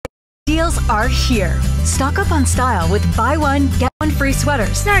deals are here. Stock up on style with buy one, get one free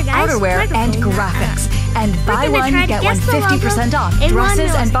sweaters, Sorry, guys. outerwear, and graphics. And buy one, get one 50% off in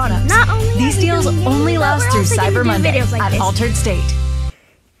dresses and bottoms. Not only These are we deals doing only it, but last we're through also gonna Cyber do Monday videos like at this. Altered State.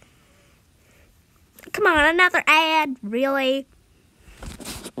 Come on, another ad. Really?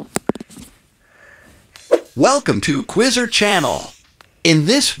 Welcome to Quizzer Channel. In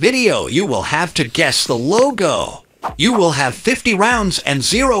this video, you will have to guess the logo. You will have 50 rounds and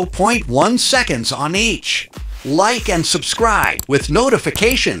 0.1 seconds on each. Like and subscribe with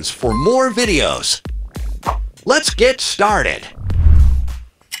notifications for more videos. Let's get started.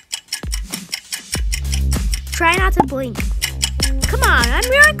 Try not to blink. Come on, I'm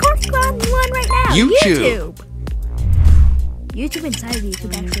recording on one right now. YouTube. YouTube inside of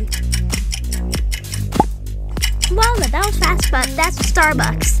YouTube, actually. Well, that was fast, but that's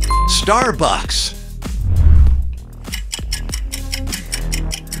Starbucks. Starbucks.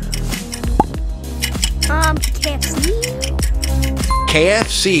 KFC?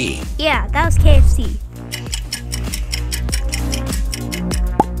 KFC. Yeah, that was KFC.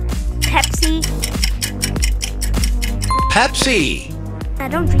 Pepsi. Pepsi. I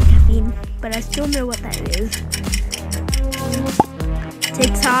don't drink caffeine, but I still know what that is.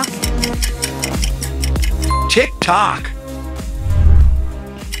 TikTok. TikTok.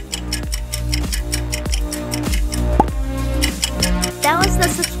 That was the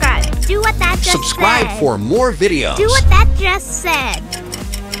subscribe. Do what that just Subscribe said. for more videos. Do what that just said.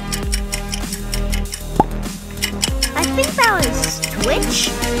 I think that was Twitch.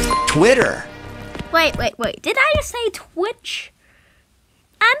 Twitter. Wait. Did I just say Twitch?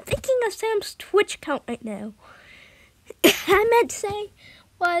 I'm thinking of Sam's Twitch account right now. I meant to say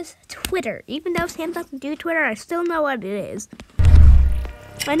was Twitter. Even though Sam doesn't do Twitter, I still know what it is.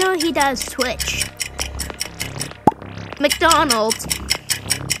 I know he does Twitch. McDonald's.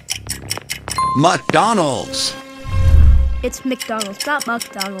 McDonald's. It's McDonald's, not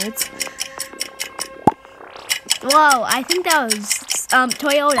McDonald's. Whoa, I think that was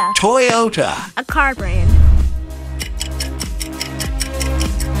Toyota. Toyota. A car brand.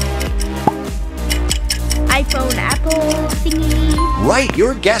 iPhone, Apple, thingy. Write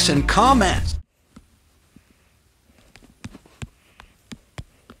your guess in comments.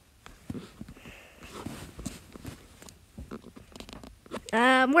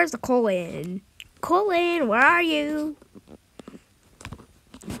 Where's the colon? Colon, where are you?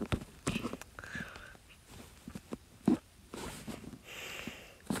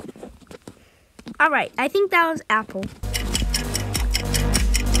 Alright, I think that was Apple.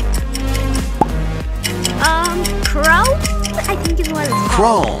 Chrome? I think is what it's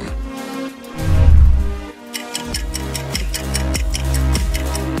called. Chrome.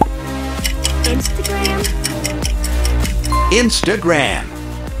 Instagram? Instagram.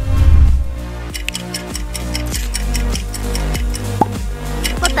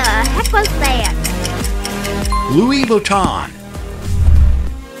 What the heck was that? Louis Vuitton.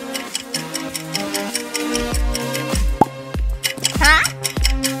 Huh?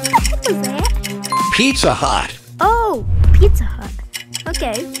 What the heck was that? Pizza Hut. Oh, Pizza Hut.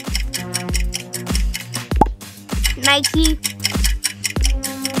 Okay. Nike.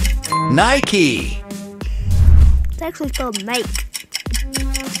 Nike. It's actually spelled Nike.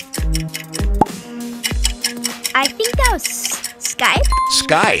 I think that was Skype.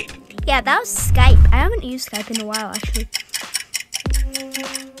 Skype. Yeah, that was Skype. I haven't used Skype in a while, actually.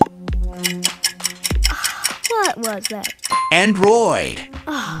 What was that? Android.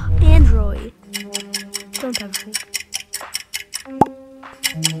 Oh, Android. Don't have it.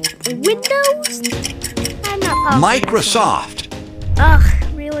 Windows? I'm not positive. Microsoft. Ugh,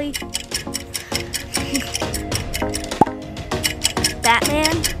 really?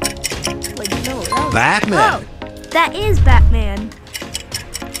 Batman? Wait, no, that was... Batman. Oh, that is Batman.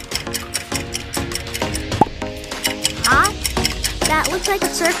 Huh? That looks like a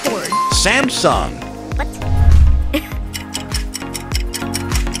surfboard. Samsung. What?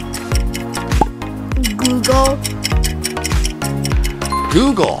 Google.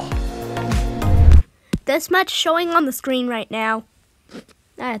 Google. This much showing on the screen right now.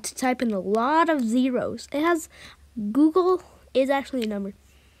 I had to type in a lot of zeros. It has... Google is actually a number.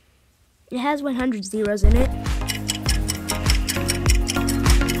 It has 100 zeros in it.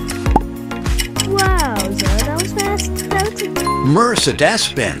 Wow, that was fast. That was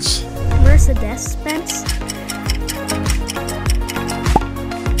Mercedes-Benz. Mercedes-Benz.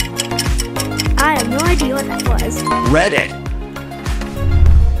 I have no idea what that was. Reddit.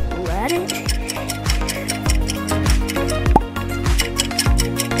 Reddit?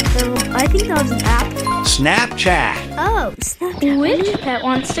 I think that was an app. Snapchat. Oh, Snapchat. Which pet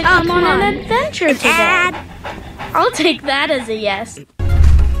wants to come on an adventure An today? ad. I'll take that as a yes.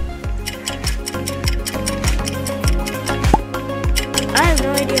 I have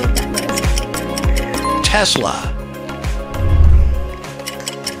no idea what that was. Tesla.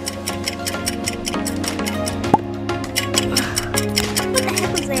 What the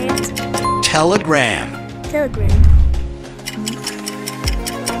heck was that? Telegram. Telegram.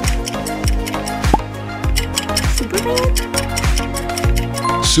 Superman?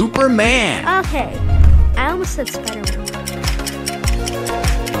 Superman. Okay. I almost said Spider-Man.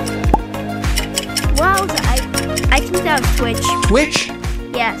 What was it? I think that was Twitch. Twitch.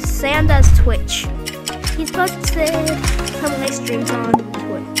 Yes, Sam does Twitch. He's posted some of my streams on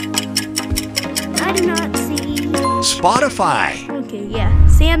Twitch. I do not see... Spotify. Okay, yeah.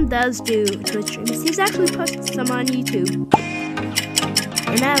 Sam does do Twitch streams. He's actually posted some on YouTube.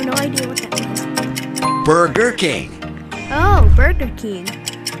 And I have no idea what that was. Burger King. Oh, Burger King.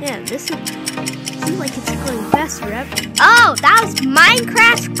 Yeah, this seems like it's going faster. Oh, that was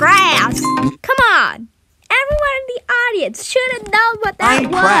Minecraft grass. Come on. Everyone in the audience should have known what that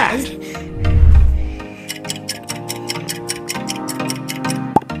was.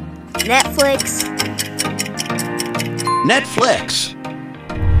 Netflix. Netflix.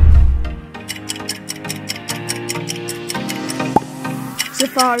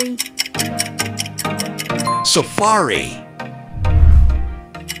 Safari. Safari.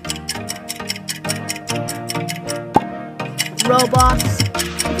 Roblox.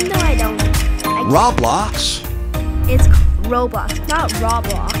 No, I don't. Roblox. It's Roblox, not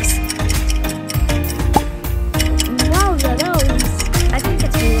Roblox. Wow, those. I think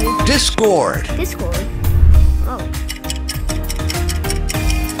it's really Discord. Discord. Oh.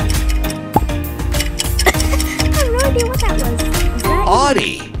 I have no idea what that was. Is that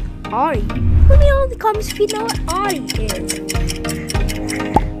Audi. Audi? Let me know in the comments if you know what Audi is.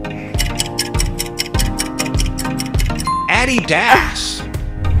 Adidas.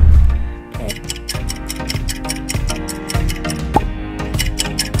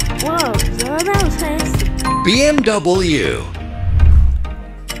 Whoa, so that was fast. BMW.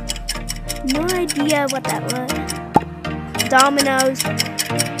 No idea what that was. Domino's.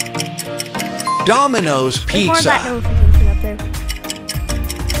 Domino's Ignore that Pizza. notification up there.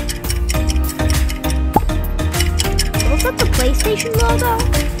 Was that the PlayStation logo?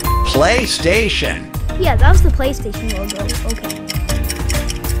 PlayStation. Yeah, that was the PlayStation logo. Okay.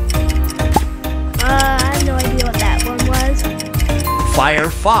 I have no idea what that one was.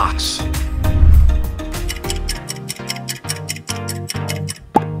 Firefox.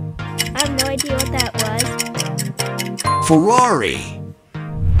 I have no idea what that was. Ferrari.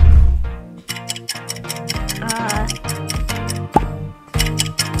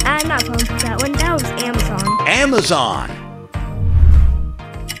 I'm not going to that one. That was Amazon. Amazon.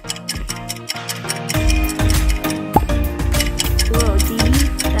 Whoa, D.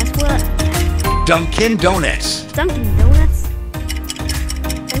 That's what? Dunkin' Donuts. Dunkin' Donuts? I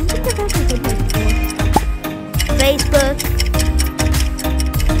don't think I've ever been there before. Facebook.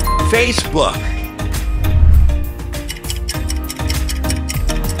 Facebook.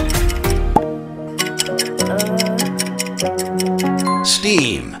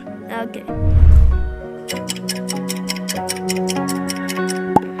 Steam. Okay.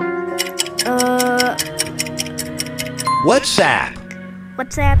 WhatsApp.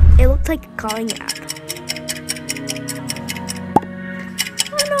 WhatsApp. It looks like a calling app. I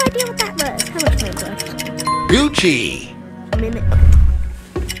have no idea what that was. How much time left? Gucci. A minute.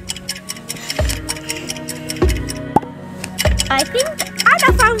 I think I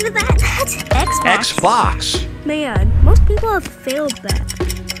got problems with that. That's Xbox. Xbox. Man, most people have failed that.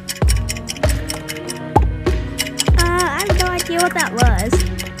 I have no idea what that was.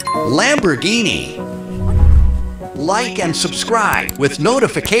 Lamborghini. Like and subscribe with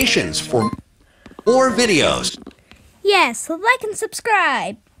notifications for more videos. Yes, so like and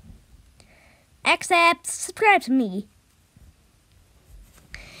subscribe. Except, subscribe to me.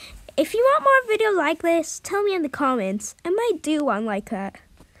 If you want more videos like this, tell me in the comments. I might do one like that.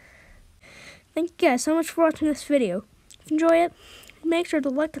 Thank you guys so much for watching this video. If you enjoy it, make sure to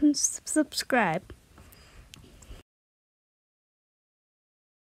like and subscribe.